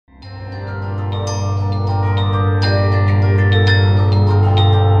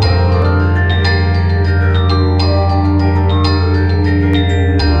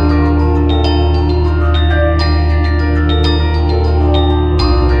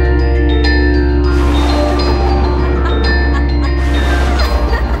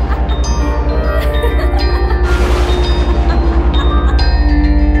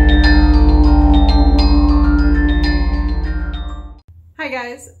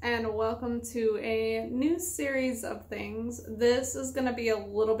and welcome to a new series of things. This is gonna be a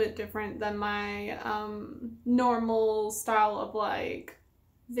little bit different than my normal style of like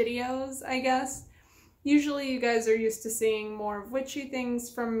videos, I guess. Usually you guys are used to seeing more witchy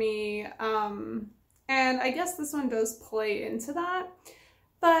things from me, and I guess this one does play into that,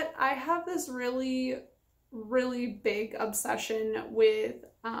 but I have this really big obsession with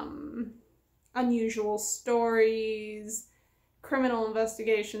unusual stories, criminal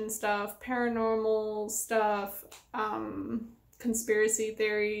investigation stuff, paranormal stuff, conspiracy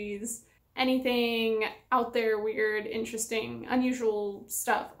theories, anything out there, weird, interesting, unusual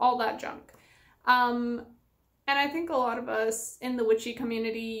stuff, all that junk. And I think a lot of us in the witchy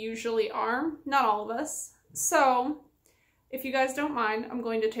community usually are, not all of us. So if you guys don't mind, I'm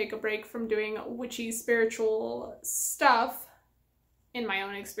going to take a break from doing witchy spiritual stuff in my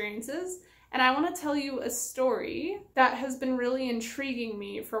own experiences, and I want to tell you a story that has been really intriguing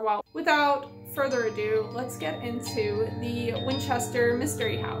me for a while. Without further ado, let's get into the Winchester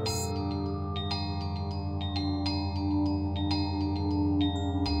Mystery House.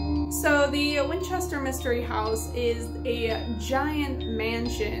 So the Winchester Mystery House is a giant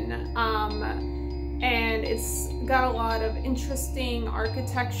mansion, and it's got a lot of interesting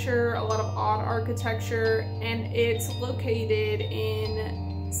architecture, a lot of odd architecture, and it's located in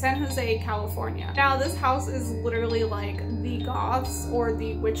San Jose, California. Now, this house is literally like the goths or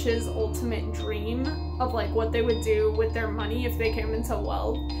the witches' ultimate dream of like what they would do with their money if they came into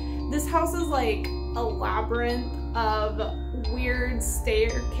wealth. This house is like a labyrinth of weird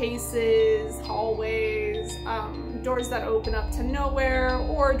staircases, hallways, doors that open up to nowhere,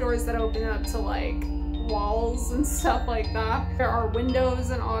 or doors that open up to like walls and stuff like that. There are windows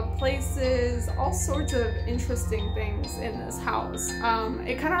in odd places, all sorts of interesting things in this house.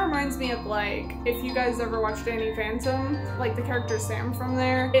 It kind of reminds me of like, if you guys ever watched Danny Phantom, like the character Sam from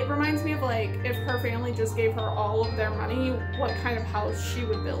there, it reminds me of like if her family just gave her all of their money, what kind of house she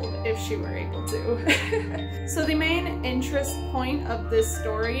would build if she were able to. So the main interest point of this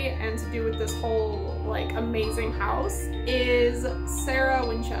story, and to do with this whole like amazing house, is Sarah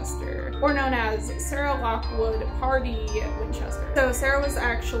Winchester, or known as Sarah Lockwood Pardee Winchester. So Sarah was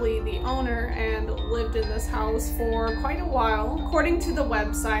actually the owner and lived in this house for quite a while. According to the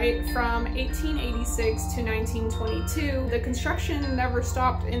website, from 1886 to 1922, the construction never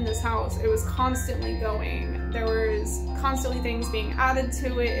stopped in this house. It was constantly going. There was constantly things being added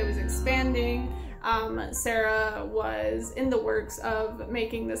to it. It was expanding. Sarah was in the works of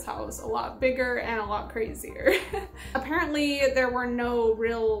making this house a lot bigger and a lot crazier. Apparently there were no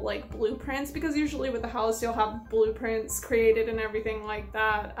real like blueprints, because usually with a house you'll have blueprints created and everything like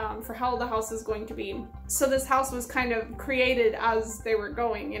that for how the house is going to be. So this house was kind of created as they were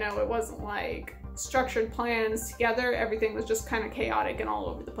going, you know, it wasn't like structured plans together. Everything was just kind of chaotic and all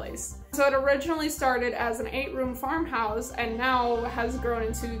over the place. So it originally started as an 8-room farmhouse and now has grown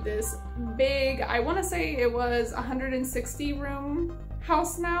into this big, I want to say it was 160-room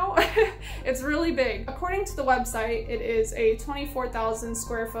house now. It's really big. According to the website, it is a 24,000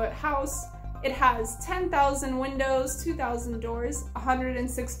 square foot house. It has 10,000 windows, 2,000 doors,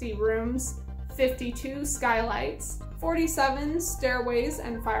 160 rooms, 52 skylights, 47 stairways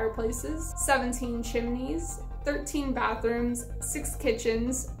and fireplaces, 17 chimneys, 13 bathrooms, 6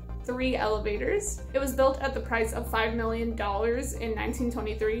 kitchens, 3 elevators. It was built at the price of $5 million in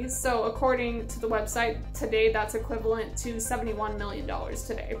 1923, so according to the website today, that's equivalent to $71 million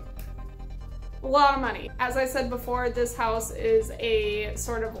today. A lot of money. As I said before, this house is a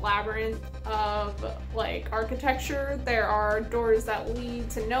sort of labyrinth of like architecture. There are doors that lead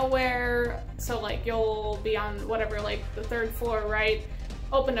to nowhere. So like you'll be on whatever, like the 3rd floor, right?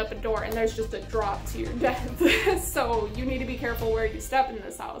 Open up a door and there's just a drop to your death. So you need to be careful where you step in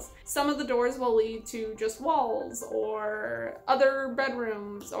this house. Some of the doors will lead to just walls or other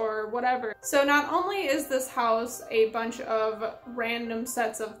bedrooms or whatever. So not only is this house a bunch of random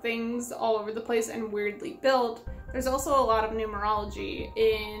sets of things all over the place and weirdly built, there's also a lot of numerology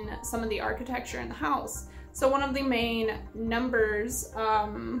in some of the architecture in the house. So one of the main numbers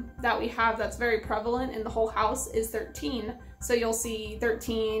that we have that's very prevalent in the whole house is 13. So you'll see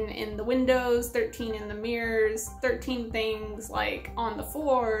 13 in the windows, 13 in the mirrors, 13 things like on the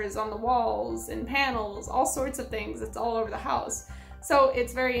floors, on the walls, in panels, all sorts of things. It's all over the house. So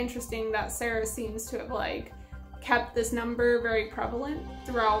it's very interesting that Sarah seems to have like kept this number very prevalent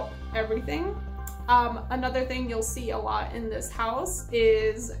throughout everything. Another thing you'll see a lot in this house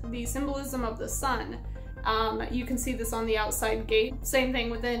is the symbolism of the sun. You can see this on the outside gate. Same thing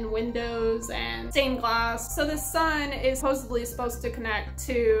within windows and stained glass. So the sun is supposedly supposed to connect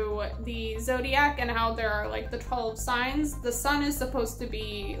to the zodiac and how there are like the 12 signs. The sun is supposed to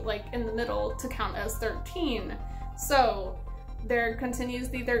be like in the middle to count as 13. So there continues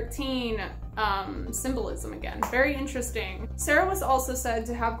the 13 symbolism again. Very interesting. Sarah was also said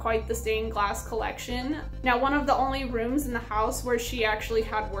to have quite the stained glass collection. Now, one of the only rooms in the house where she actually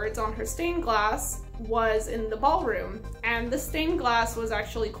had words on her stained glass was in the ballroom, and the stained glass was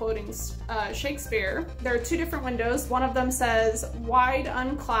actually quoting Shakespeare. There are two different windows. One of them says, "Wide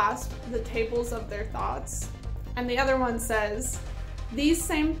unclasp the tables of their thoughts," and the other one says, "These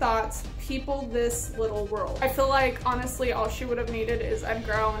same thoughts people this little world." I feel like, honestly, all she would have needed is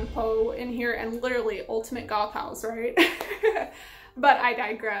Edgar Allan Poe in here and literally ultimate goth house, right? But I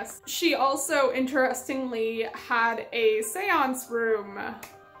digress. She also, interestingly, had a seance room.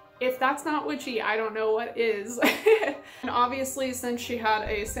 If that's not witchy, I don't know what is. And obviously, since she had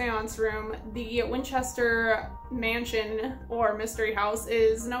a seance room, the Winchester mansion or mystery house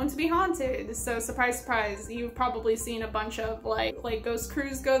is known to be haunted. So surprise, surprise, you've probably seen a bunch of like Ghost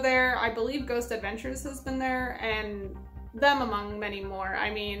Cruise go there. I believe Ghost Adventures has been there, and them among many more.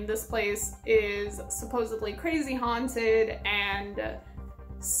 I mean, this place is supposedly crazy haunted and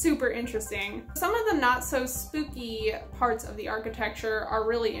super interesting. Some of the not so spooky parts of the architecture are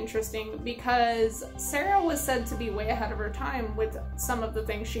really interesting because Sarah was said to be way ahead of her time with some of the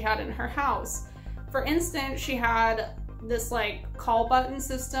things she had in her house. For instance, she had this like call button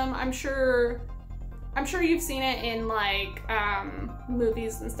system. I'm sure you've seen it in like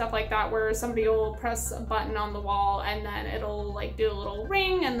movies and stuff like that, where somebody will press a button on the wall and then it'll like do a little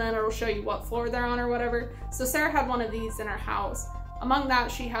ring and then it'll show you what floor they're on or whatever. So Sarah had one of these in her house. Among that,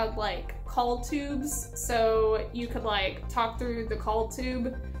 she had like call tubes, so you could like talk through the call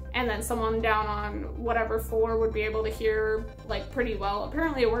tube and then someone down on whatever floor would be able to hear like pretty well.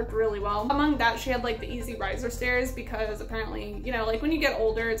 Apparently it worked really well. Among that, she had like the easy riser stairs because apparently, you know, like when you get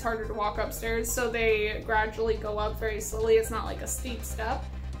older, it's harder to walk upstairs, so they gradually go up very slowly. It's not like a steep step.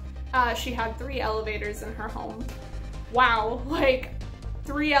 She had 3 elevators in her home. Wow, like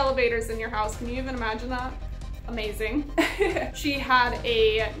 3 elevators in your house. Can you even imagine that? Amazing. She had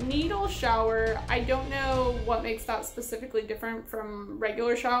a needle shower. I don't know what makes that specifically different from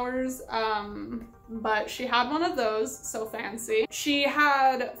regular showers, but she had one of those, so fancy. She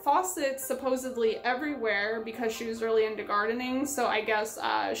had faucets supposedly everywhere because she was really into gardening, so I guess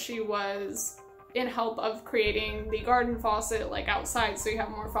she was in help of creating the garden faucet like outside, so you have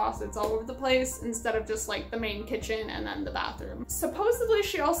more faucets all over the place instead of just like the main kitchen and then the bathroom. Supposedly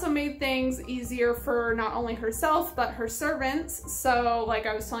she also made things easier for not only herself but her servants. So like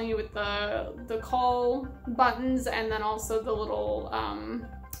I was telling you with the call buttons and then also the little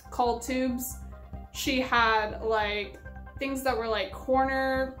call tubes, she had like things that were like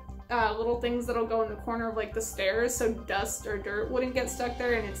corner little things that'll go in the corner of like the stairs so dust or dirt wouldn't get stuck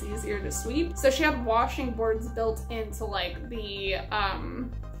there and it's easier to sweep. So she had washing boards built into like the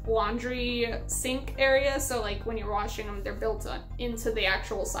laundry sink area, so like when you're washing them, they're built into the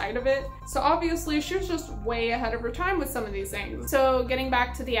actual side of it. So obviously she was just way ahead of her time with some of these things. So getting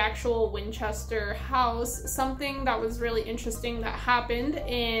back to the actual Winchester house, something that was really interesting that happened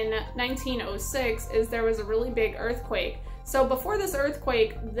in 1906 is there was a really big earthquake. So before this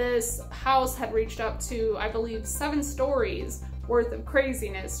earthquake, this house had reached up to, I believe, 7 stories worth of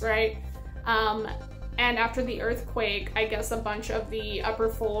craziness, right? And after the earthquake, I guess a bunch of the upper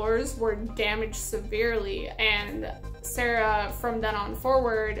floors were damaged severely, and Sarah, from then on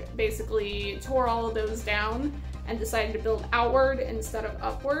forward, basically tore all of those down and decided to build outward instead of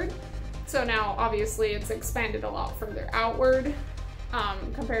upward. So now, obviously, it's expanded a lot further outward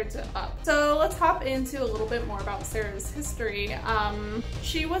compared to up. So let's hop into a little bit more about Sarah's history.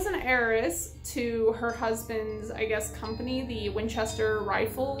 She was an heiress to her husband's, I guess, company, the Winchester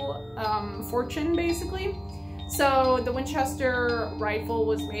rifle fortune, basically. So the Winchester rifle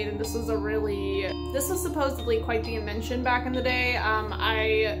was made, and this was supposedly quite the invention back in the day.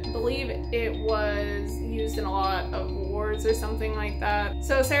 I believe it was used in a lot of wars or something like that.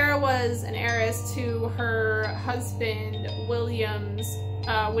 So Sarah was an heiress to her husband William's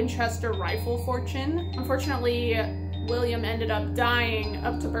Winchester rifle fortune. Unfortunately, William ended up dying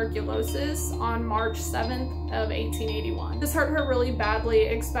of tuberculosis on March 7th of 1881. This hurt her really badly,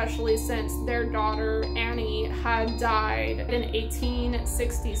 especially since their daughter Annie had died in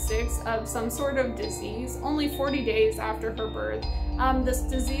 1866 of some sort of disease, only 40 days after her birth. This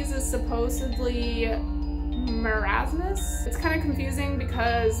disease is supposedly marasmus. It's kind of confusing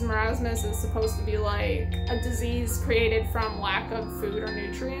because marasmus is supposed to be like a disease created from lack of food or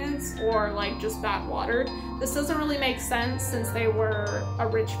nutrients, or like just bad water. This doesn't really make sense since they were a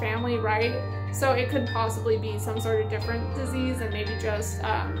rich family, right? So it could possibly be some sort of different disease and maybe just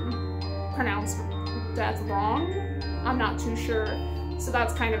pronounced death wrong. I'm not too sure. So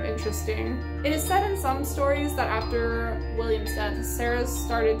that's kind of interesting. It is said in some stories that after William's death, Sarah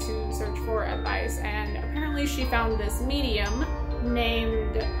started to search for advice, and apparently she found this medium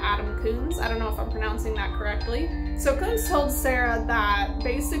named Adam Coons. I don't know if I'm pronouncing that correctly. So Coons told Sarah that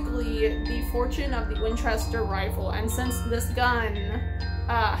basically the fortune of the Winchester rifle, and since this gun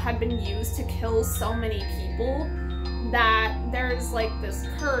had been used to kill so many people, that there's like this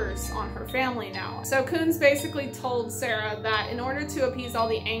curse on her family now. So Coons basically told Sarah that in order to appease all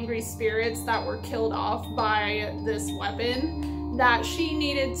the angry spirits that were killed off by this weapon, that she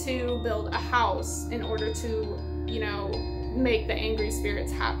needed to build a house in order to, you know, make the angry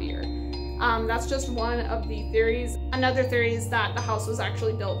spirits happier. That's just one of the theories. Another theory is that the house was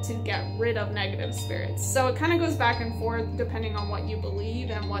actually built to get rid of negative spirits. So it kind of goes back and forth depending on what you believe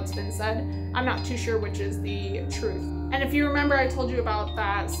and what's been said. I'm not too sure which is the truth. And if you remember, I told you about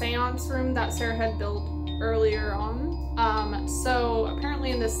that seance room that Sarah had built earlier on. So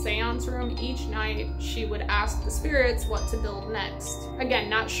apparently in this seance room, each night she would ask the spirits what to build next. Again,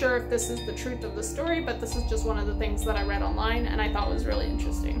 not sure if this is the truth of the story, but this is just one of the things that I read online and I thought was really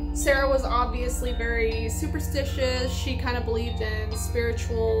interesting. Sarah was obviously very superstitious. She kind of believed in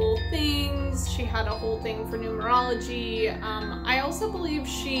spiritual things. She had a whole thing for numerology. I also believe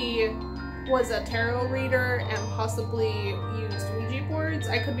she was a tarot reader and possibly used Ouija boards.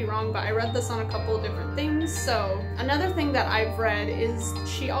 I could be wrong, but I read this on a couple of different things. So another thing that I've read is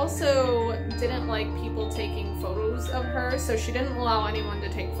she also didn't like people taking photos of her, so she didn't allow anyone to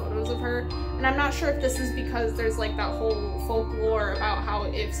take photos of her. And I'm not sure if this is because there's like that whole folklore about how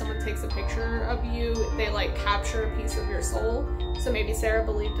if someone takes a picture of you, they like capture a piece of your soul. So maybe Sarah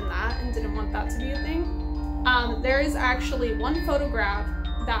believed in that and didn't want that to be a thing. There is actually one photograph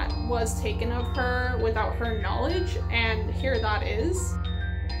that was taken of her without her knowledge, and here that is.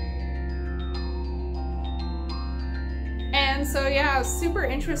 And so yeah, super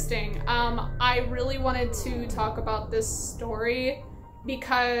interesting. I really wanted to talk about this story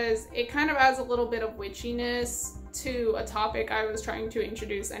because it kind of adds a little bit of witchiness to a topic I was trying to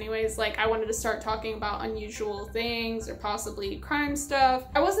introduce anyways. Like, I wanted to start talking about unusual things or possibly crime stuff.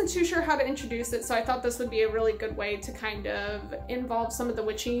 I wasn't too sure how to introduce it, so I thought this would be a really good way to kind of involve some of the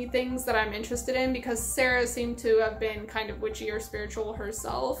witchy things that I'm interested in, because Sarah seemed to have been kind of witchy or spiritual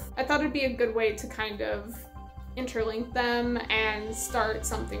herself. I thought it'd be a good way to kind of interlink them and start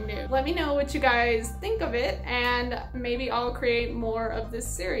something new. Let me know what you guys think of it, and maybe I'll create more of this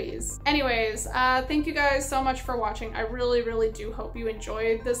series. Anyways, thank you guys so much for watching. I really do hope you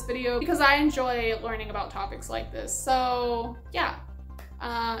enjoyed this video because I enjoy learning about topics like this. So yeah,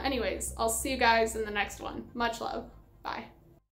 anyways, I'll see you guys in the next one. Much love. Bye.